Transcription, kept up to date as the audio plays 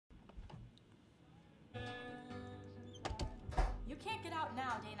out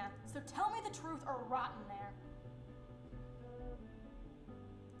now, Dana. So tell me the truth or rot in there.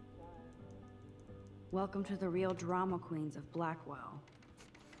 Welcome to the real drama queens of Blackwell.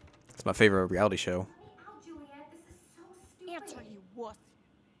 It's my favorite reality show. Let me out, Juliet. This is so stupid. Answer, you wuss.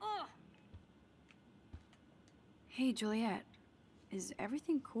 Ugh. Hey, Juliet. Is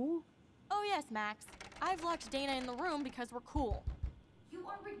everything cool? Oh yes, Max. I've locked Dana in the room because we're cool. You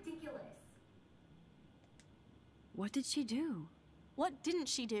are ridiculous. What did she do? What didn't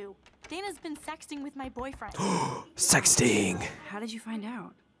she do? Dana's been sexting with my boyfriend. Sexting. How did you find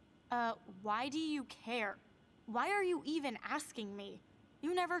out? Why do you care? Why are you even asking me?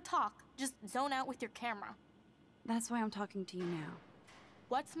 You never talk, just zone out with your camera. That's why I'm talking to you now.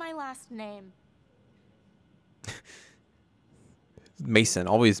 What's my last name? Mason,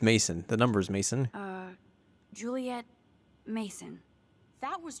 always Mason. The number's Mason. Juliet Mason.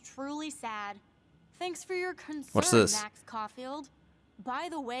 That was truly sad. Thanks for your concern, What's this? Max Caulfield. By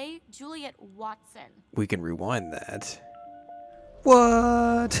the way, Juliet Watson. We can rewind that.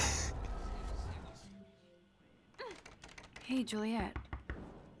 What? Hey, Juliet.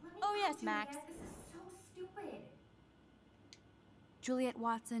 Let me Oh, out, yes, Max. Juliet. This is so stupid. Juliet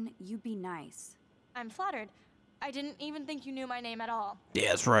Watson, you be nice. I'm flattered. I didn't even think you knew my name at all. Yeah,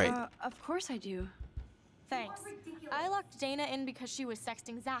 that's right. Of course I do. Thanks. ridiculous. I locked Dana in because she was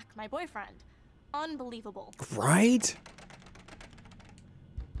sexting Zach, my boyfriend. Unbelievable. Right?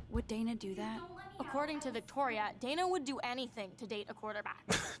 Would Dana do that? Don't let me According out. to Victoria, Dana would do anything to date a quarterback.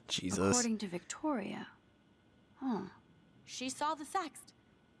 Jesus. According to Victoria. Huh. She saw the sext,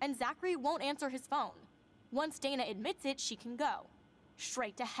 and Zachary won't answer his phone. Once Dana admits it, she can go.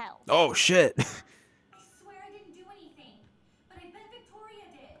 Straight to hell. Oh, shit. I swear I didn't do anything. But I bet Victoria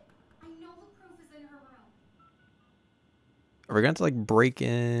did. I know the proof is in her room. Are we going to, like, break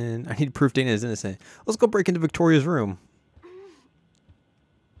in? I need proof Dana is innocent. Let's go break into Victoria's room.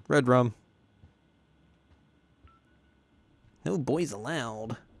 Red rum. No boys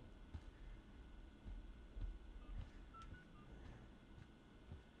allowed.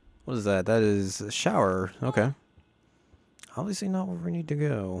 What is that? That is a shower. Okay. Obviously not where we need to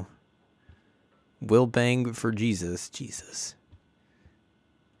go. Will bang for Jesus. Jesus.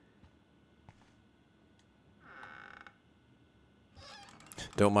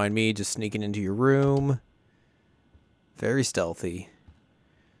 Don't mind me just sneaking into your room. Very stealthy.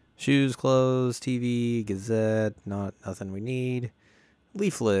 Shoes, clothes, TV, Gazette, nothing we need.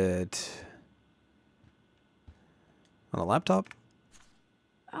 Leaflet. On a laptop?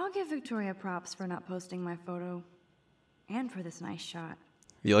 I'll give Victoria props for not posting my photo. And for this nice shot.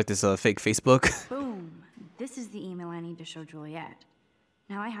 You like this fake Facebook? Boom. This is the email I need to show Juliet.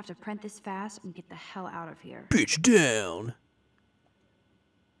 Now I have to print this fast and get the hell out of here. Bitch down.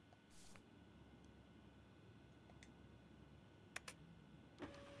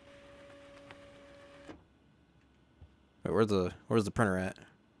 Wait, where's the printer at?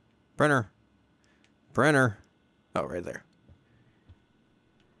 Printer. Oh, right there.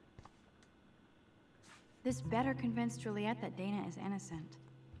 This better convince Juliet that Dana is innocent.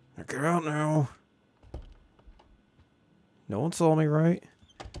 Get out now. No one saw me, right?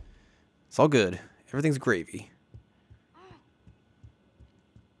 It's all good. Everything's gravy.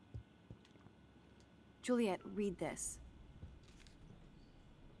 Juliet, read this.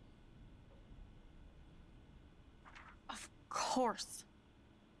 Of course.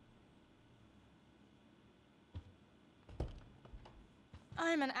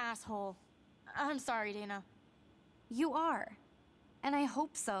 I'm an asshole. I'm sorry, Dana. You are. And I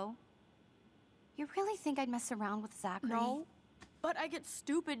hope so. You really think I'd mess around with Zachary? No, but I get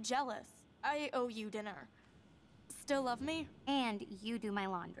stupid jealous. I owe you dinner. Still love me? And you do my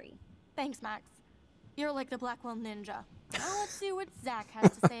laundry. Thanks, Max. You're like the Blackwell Ninja. Now let's see what Zach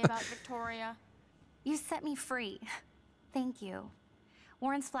has to say about Victoria. You set me free. Thank you.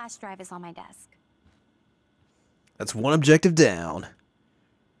 Warren's flash drive is on my desk. That's one objective down.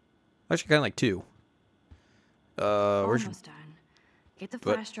 Actually, kind of like two. Where's your Almost done. Get the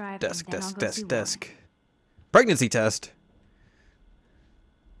flash drive desk? and then I'll go see Desk. Pregnancy test.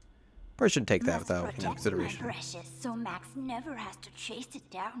 Probably shouldn't take that Must without protect my consideration. precious, so Max never has to chase it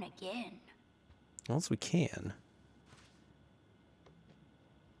down again. Unless we can.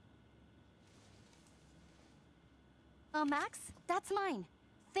 Max, that's mine.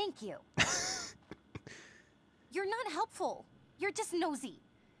 Thank you. You're not helpful. You're just nosy.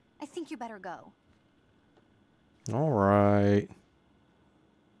 I think you better go. All right.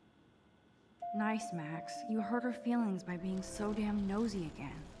 Nice, Max. You hurt her feelings by being so damn nosy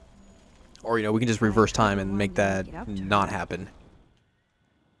again. Or, you know, we can just reverse time and make that not happen.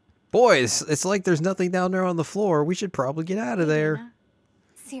 Boys, it's like there's nothing down there on the floor. We should probably get out of there. Dana,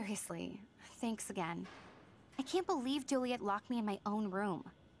 Seriously, thanks again. I can't believe Juliet locked me in my own room.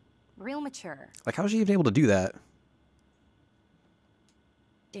 Real mature. Like, how's she even able to do that?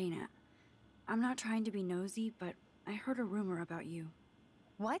 Dana, I'm not trying to be nosy, but I heard a rumor about you.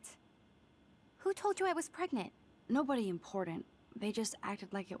 What? Who told you I was pregnant? Nobody important. They just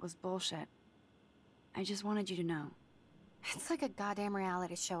acted like it was bullshit. I just wanted you to know. It's like a goddamn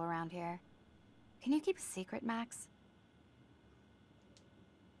reality show around here. Can you keep a secret, Max?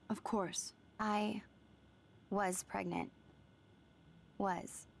 Of course. I was pregnant.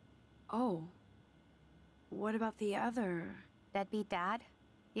 Was. Oh. What about the other? Deadbeat dad?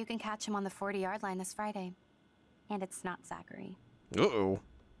 You can catch him on the 40-yard line this Friday. And it's not Zachary. Uh-oh.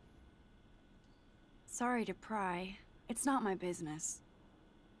 Sorry to pry. It's not my business.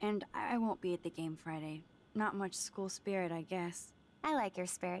 And I won't be at the game Friday. Not much school spirit, I guess. I like your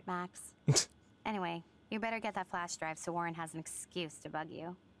spirit, Max. Anyway, you better get that flash drive so Warren has an excuse to bug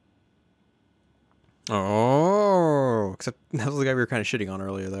you. Oh, except that was the guy we were kind of shitting on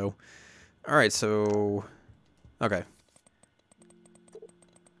earlier, though. All right, so... Okay.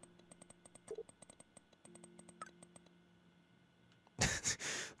 The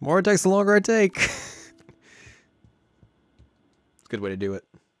more it takes, the longer I take. It's a good way to do it.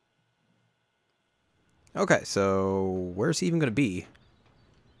 Okay, so where's he even going to be?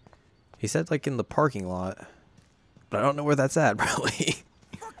 He said, like, in the parking lot. But I don't know where that's at, probably.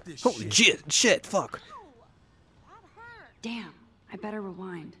 Holy shit, fuck. Damn, I better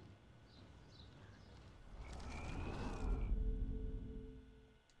rewind.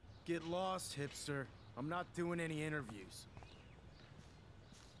 Get lost, hipster. I'm not doing any interviews.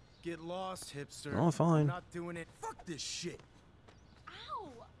 Get lost, hipster. Oh, fine. I'm not doing it. Fuck this shit. Ow!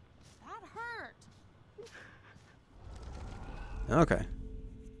 That hurt. Okay.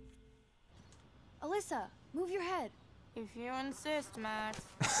 Alyssa, move your head. If you insist, Max.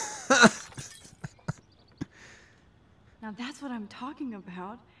 Now that's what I'm talking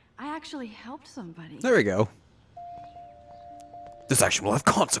about. I actually helped somebody. There we go. This action will have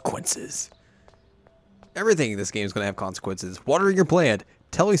consequences. Everything in this game is going to have consequences. Watering your plant.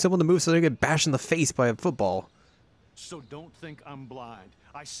 Telling someone to move so they get bashed in the face by a football. So don't think I'm blind.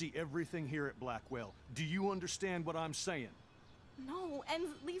 I see everything here at Blackwell. Do you understand what I'm saying? No, and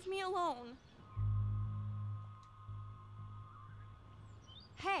leave me alone.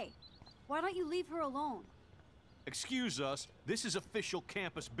 Hey, why don't you leave her alone? Excuse us, this is official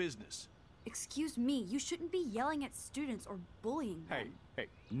campus business. Excuse me, you shouldn't be yelling at students or bullying them. Hey,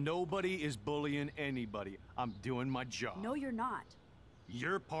 nobody is bullying anybody. I'm doing my job. No, you're not.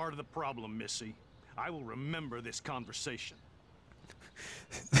 You're part of the problem, Missy. I will remember this conversation.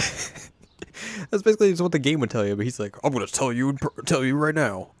 That's basically just what the game would tell you, but he's like, I'm going to tell you right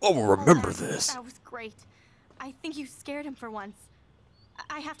now. I will remember Max, this. That was great. I think you scared him for once.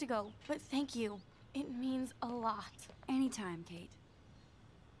 I have to go, but thank you. It means a lot. Anytime, Kate.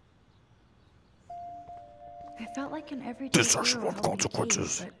 I felt like an everyday This action hero will have helping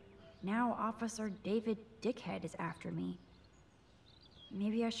consequences. Kate, but now Officer David Dickhead is after me.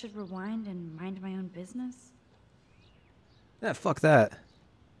 Maybe I should rewind and mind my own business? Yeah, fuck that.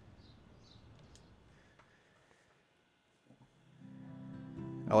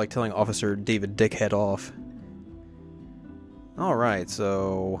 I like telling Officer David Dickhead off. Alright,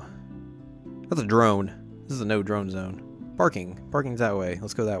 so... That's a drone. This is a no drone zone. Parking. Parking's that way.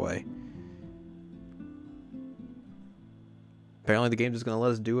 Let's go that way. Apparently the game's just going to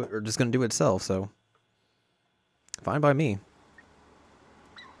let us do it, or just going to do it itself, so... Fine by me.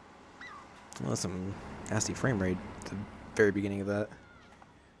 Well, that's some nasty frame rate at the very beginning of that.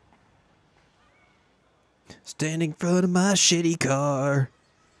 Standing in front of my shitty car.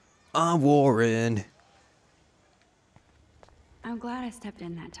 I'm Warren. I'm glad I stepped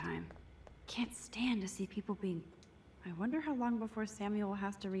in that time. Can't stand to see people being... I wonder how long before Samuel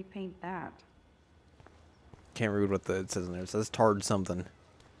has to repaint that. Can't read what it says in there. It says tard something.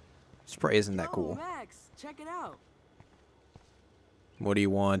 Spray isn't that cool. Max, check it out. What do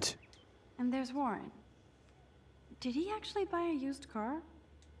you want? And there's Warren. Did he actually buy a used car?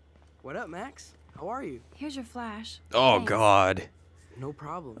 What up, Max? How are you? Here's your flash. Oh, Thanks. God. No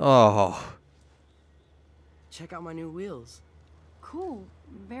problem. Oh. Check out my new wheels. Cool.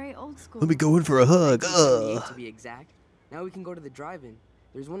 Very old school. Let me go in for a hug. 1978 to be exact. Now we can go to the drive-in.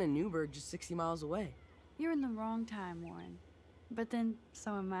 There's one in Newburgh just 60 miles away. You're in the wrong time, Warren. But then,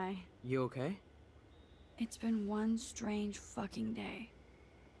 so am I. You okay? It's been one strange fucking day.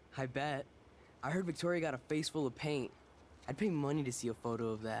 I bet. I heard Victoria got a face full of paint. I'd pay money to see a photo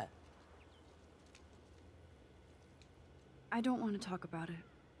of that. I don't want to talk about it.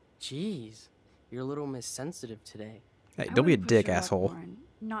 Jeez, you're a little Miss Sensitive today. Hey, I don't be a wouldn't push dick, your luck, asshole. Warren.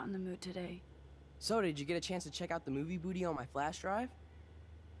 Not in the mood today. So, did you get a chance to check out the movie booty on my flash drive?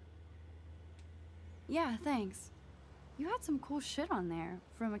 Yeah, thanks. You had some cool shit on there,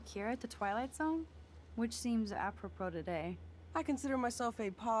 from Akira to Twilight Zone, which seems apropos today. I consider myself a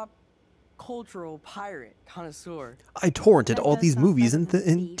pop cultural pirate connoisseur. I torrented That all does these sound movies better and,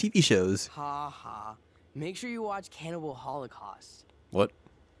 than and thief. TV shows. Ha ha. Make sure you watch Cannibal Holocaust. What?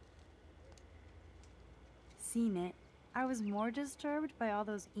 Seen it. I was more disturbed by all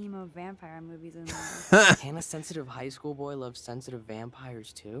those emo vampire movies in there. Can a sensitive high school boy love sensitive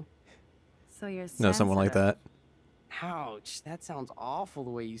vampires too? So you're No, someone like sensitive. that. Ouch, that sounds awful the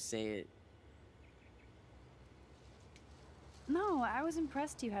way you say it. No, I was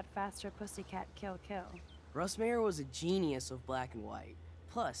impressed you had faster Pussycat Kill Kill. Russ Meyer was a genius of black and white.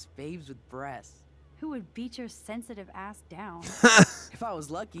 Plus, babes with breasts. Who would beat your sensitive ass down? If I was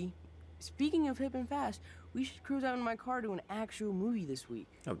lucky. Speaking of hip and fast, we should cruise out in my car to an actual movie this week.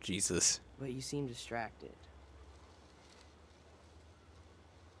 Oh, Jesus. But you seem distracted.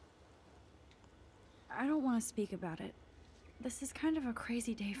 I don't want to speak about it. This is kind of a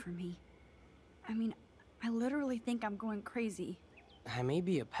crazy day for me. I mean, I literally think I'm going crazy. I may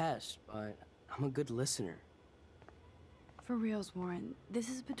be a pest, but I'm a good listener. For reals, Warren, this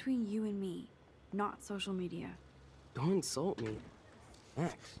is between you and me, not social media. Don't insult me.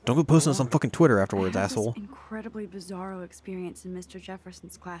 Max. Don't go posting on some fucking Twitter afterwards, I had asshole. this incredibly bizarro experience in Mr.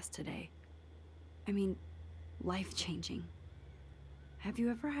 Jefferson's class today. I mean, life-changing. Have you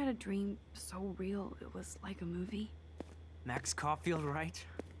ever had a dream so real it was like a movie? Max Caulfield, right?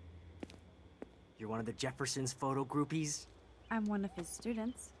 You're one of the Jefferson's photo groupies? I'm one of his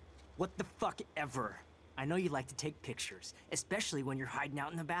students. What the fuck ever. I know you like to take pictures, especially when you're hiding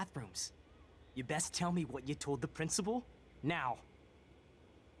out in the bathrooms. You best tell me what you told the principal, now.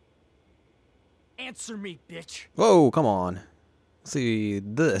 Answer me, bitch! Whoa, come on. Let's see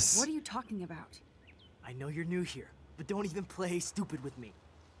this. What are you talking about? I know you're new here, but don't even play stupid with me.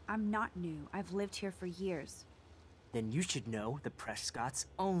 I'm not new. I've lived here for years. Then you should know the Prescotts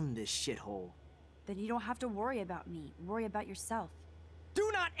own this shithole. Then you don't have to worry about me. Worry about yourself. Do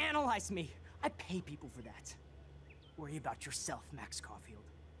not analyze me! I pay people for that. Worry about yourself, Max Caulfield.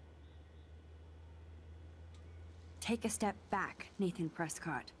 Take a step back, Nathan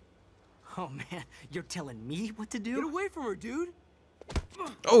Prescott. Oh man, you're telling me what to do? Get away from her, dude!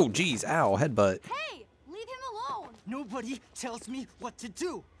 Oh, jeez. Ow, headbutt. Hey, leave him alone. Nobody tells me what to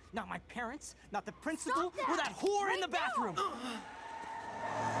do. Not my parents, not the principal, or that whore in the bathroom.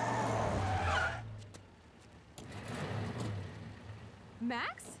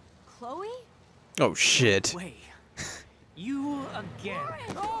 Max? Chloe? Oh, shit. Way. You again.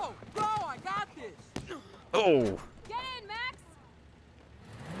 Oh, bro, I got this! Oh. Get in, Max.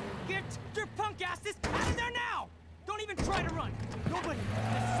 Get your punk asses out of there now! Don't even try to run. Nobody.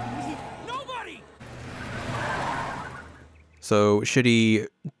 This is me. Nobody. So, shitty,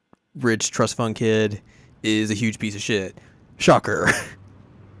 rich trust fund kid is a huge piece of shit. Shocker.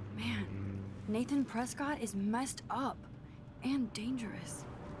 Man, Nathan Prescott is messed up and dangerous.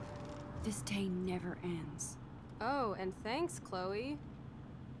 This day never ends. Oh, and thanks, Chloe.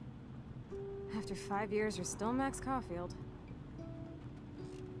 After 5 years, you're still Max Caulfield.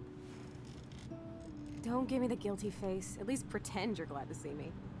 Don't give me the guilty face. At least pretend you're glad to see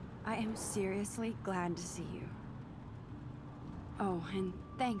me. I am seriously glad to see you. Oh, and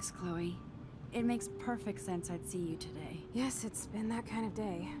thanks, Chloe. It makes perfect sense I'd see you today. Yes, it's been that kind of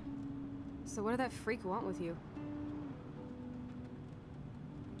day. So what did that freak want with you?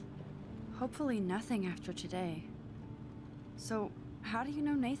 Hopefully nothing after today. So, how do you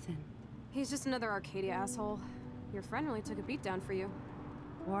know Nathan? He's just another Arcadia asshole. Your friend really took a beat down for you.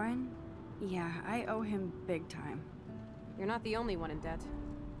 Warren? Yeah, I owe him big time. You're not the only one in debt.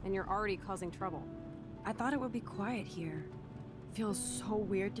 And you're already causing trouble. I thought it would be quiet here. Feels so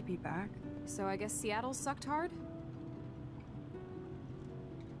weird to be back. So I guess Seattle sucked hard?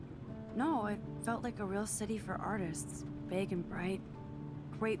 No, it felt like a real city for artists. Big and bright.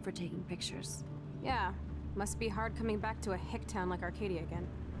 Great for taking pictures. Yeah. Must be hard coming back to a hick town like Arcadia again.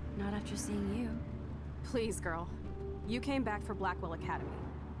 Not after seeing you. Please, girl. You came back for Blackwell Academy.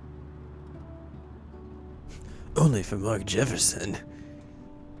 Only for Mark Jefferson.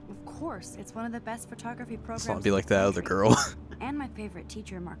 Of course, it's one of the best photography programs. Let's not be like in the that other country. girl. And my favorite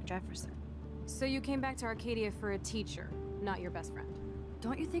teacher, Mark Jefferson. So you came back to Arcadia for a teacher, not your best friend.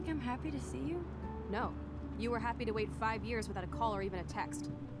 Don't you think I'm happy to see you? No. You were happy to wait 5 years without a call or even a text.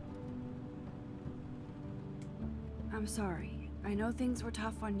 I'm sorry. I know things were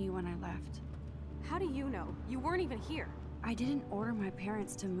tough on you when I left. How do you know? You weren't even here. I didn't order my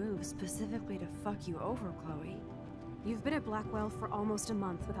parents to move specifically to fuck you over, Chloe. You've been at Blackwell for almost a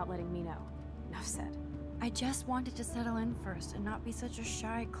month without letting me know. Enough said. I just wanted to settle in first and not be such a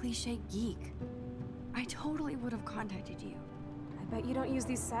shy, cliche geek. I totally would have contacted you. I bet you don't use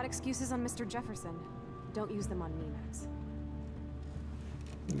these sad excuses on Mr. Jefferson. Don't use them on me, Max.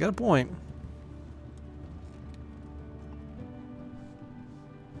 You got a point.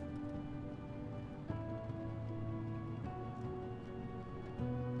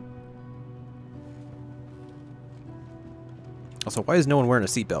 Also, why is no one wearing a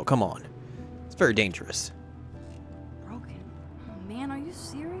seatbelt? Come on. It's very dangerous. Broken? Oh man, are you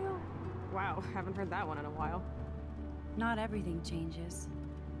serial? Wow, haven't heard that one in a while. Not everything changes.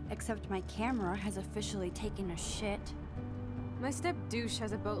 Except my camera has officially taken a shit. My step douche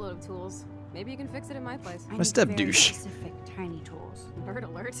has a boatload of tools. Maybe you can fix it in my place. I need step very douche. specific tiny tools. Nerd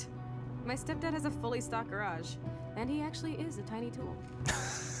alert. My stepdad has a fully stocked garage, and he actually is a tiny tool.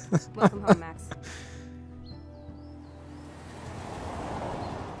 Welcome home, Max.